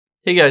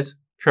Hey guys,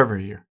 Trevor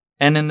here.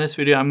 And in this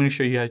video, I'm going to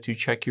show you how to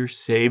check your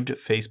saved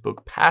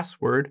Facebook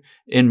password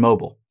in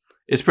mobile.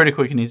 It's pretty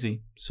quick and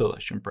easy, so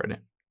let's jump right in.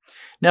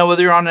 Now,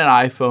 whether you're on an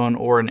iPhone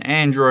or an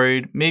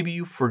Android, maybe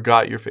you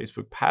forgot your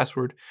Facebook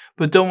password,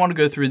 but don't want to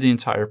go through the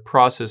entire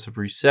process of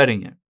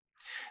resetting it.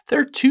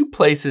 There are two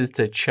places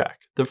to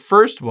check. The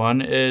first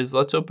one is,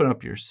 let's open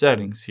up your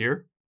settings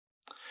here.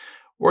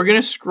 We're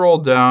going to scroll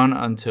down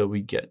until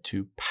we get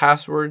to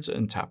passwords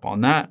and tap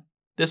on that.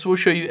 This will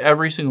show you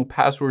every single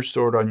password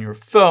stored on your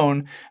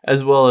phone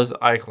as well as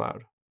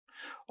iCloud.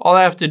 All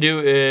I have to do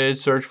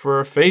is search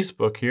for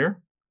Facebook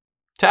here,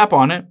 tap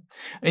on it,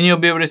 and you'll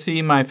be able to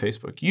see my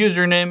Facebook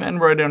username,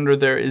 and right under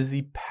there is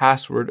the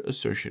password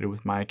associated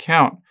with my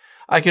account.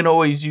 I can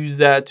always use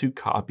that to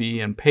copy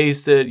and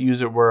paste it,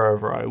 use it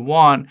wherever I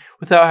want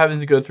without having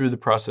to go through the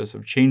process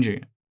of changing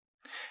it.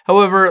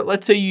 However,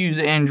 let's say you use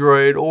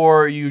Android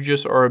or you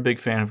just are a big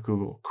fan of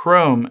Google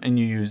Chrome and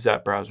you use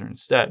that browser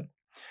instead.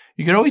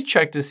 You can always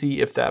check to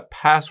see if that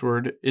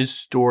password is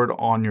stored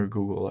on your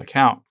Google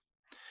account.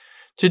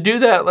 To do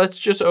that, let's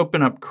just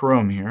open up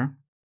Chrome here.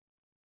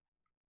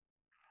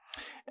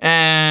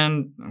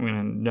 And I'm going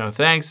to no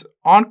thanks.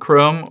 On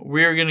Chrome,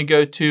 we're going to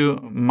go to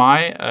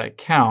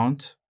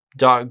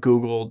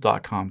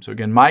myaccount.google.com. So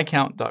again,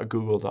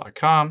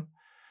 myaccount.google.com.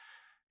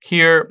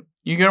 Here,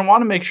 you're going to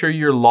want to make sure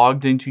you're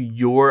logged into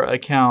your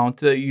account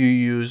that you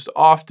used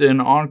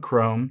often on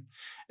Chrome.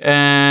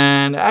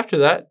 And after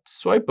that,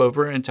 swipe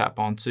over and tap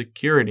on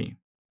security.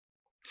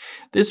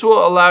 This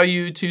will allow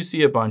you to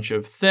see a bunch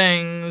of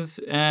things,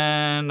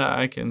 and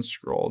I can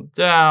scroll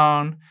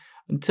down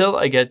until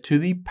I get to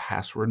the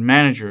password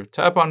manager.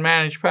 Tap on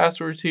manage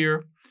passwords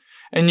here,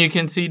 and you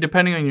can see,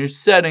 depending on your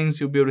settings,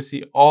 you'll be able to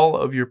see all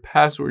of your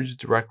passwords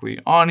directly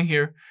on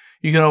here.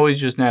 You can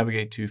always just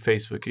navigate to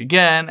Facebook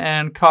again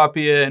and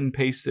copy it and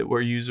paste it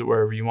or use it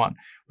wherever you want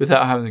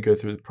without having to go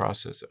through the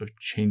process of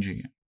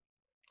changing it.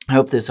 I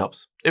hope this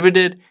helps. If it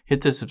did,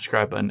 hit the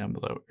subscribe button down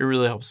below. It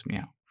really helps me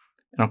out.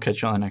 And I'll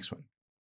catch you on the next one.